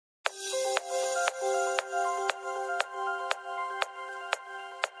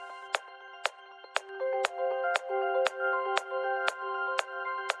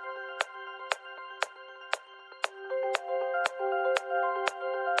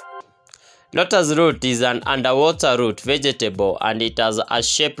Lotus root is an underwater root vegetable and it has a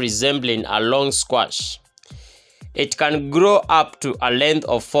shape resembling a long squash. It can grow up to a length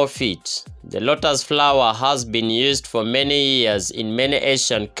of 4 feet. The lotus flower has been used for many years in many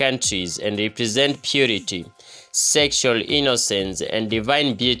Asian countries and represents purity, sexual innocence, and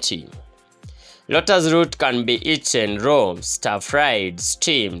divine beauty. Lotus root can be eaten raw, stir-fried,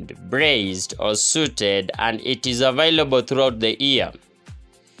 steamed, braised, or sautéed, and it is available throughout the year.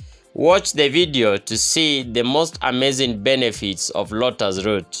 Watch the video to see the most amazing benefits of lotus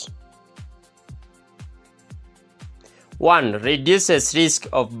root. 1. Reduces risk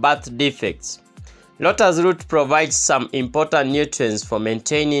of birth defects. Lotus root provides some important nutrients for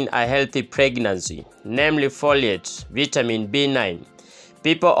maintaining a healthy pregnancy, namely folate, vitamin B9.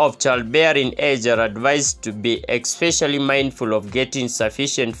 People of childbearing age are advised to be especially mindful of getting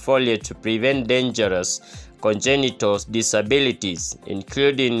sufficient folate to prevent dangerous congenital disabilities,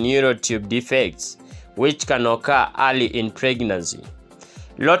 including neurotube defects, which can occur early in pregnancy.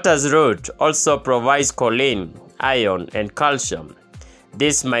 Lotus root also provides choline, iron, and calcium.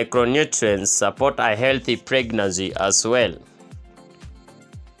 These micronutrients support a healthy pregnancy as well.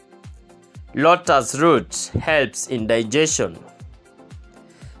 Lotus root helps in digestion.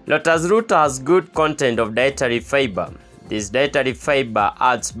 Lotus root has good content of dietary fiber. This dietary fiber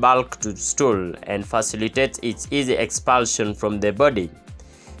adds bulk to stool and facilitates its easy expulsion from the body.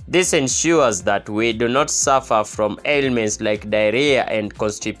 This ensures that we do not suffer from ailments like diarrhea and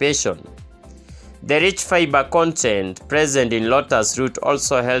constipation. The rich fiber content present in lotus root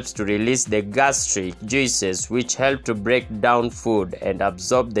also helps to release the gastric juices, which help to break down food and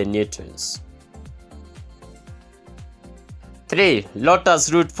absorb the nutrients. 3.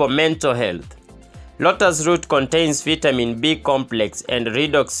 Lotus root for mental health. Lotus root contains vitamin B complex and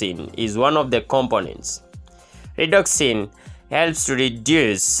redoxin is one of the components. Redoxin helps to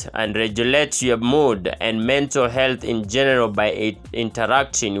reduce and regulate your mood and mental health in general by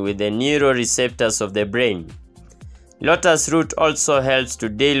interacting with the neuroreceptors of the brain. Lotus root also helps to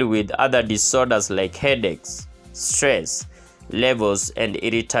deal with other disorders like headaches, stress levels, and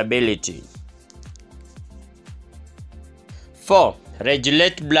irritability. 4.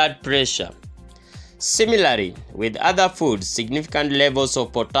 Regulate blood pressure. Similarly, with other foods, significant levels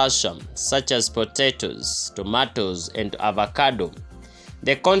of potassium, such as potatoes, tomatoes, and avocado,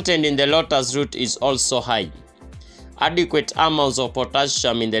 the content in the lotus root is also high. Adequate amounts of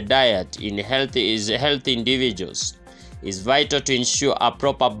potassium in the diet in healthy individuals is vital to ensure a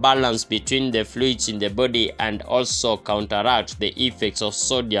proper balance between the fluids in the body and also counteract the effects of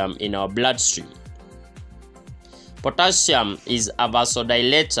sodium in our bloodstream. Potassium is a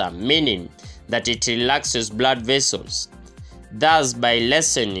vasodilator, meaning that it relaxes blood vessels, thus by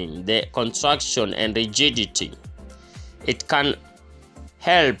lessening the contraction and rigidity. It can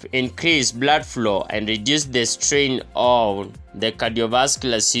help increase blood flow and reduce the strain on the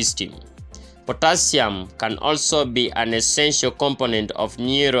cardiovascular system. Potassium can also be an essential component of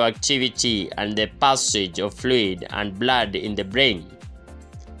neuroactivity and the passage of fluid and blood in the brain.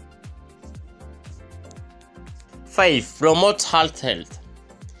 5. Promote heart health.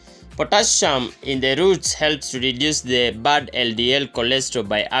 Potassium in the roots helps to reduce the bad LDL cholesterol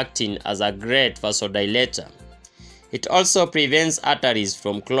by acting as a great vasodilator. It also prevents arteries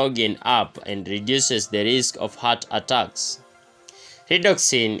from clogging up and reduces the risk of heart attacks.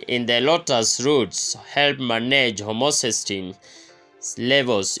 Redoxin in the lotus roots help manage homocysteine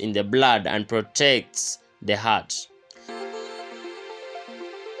levels in the blood and protects the heart.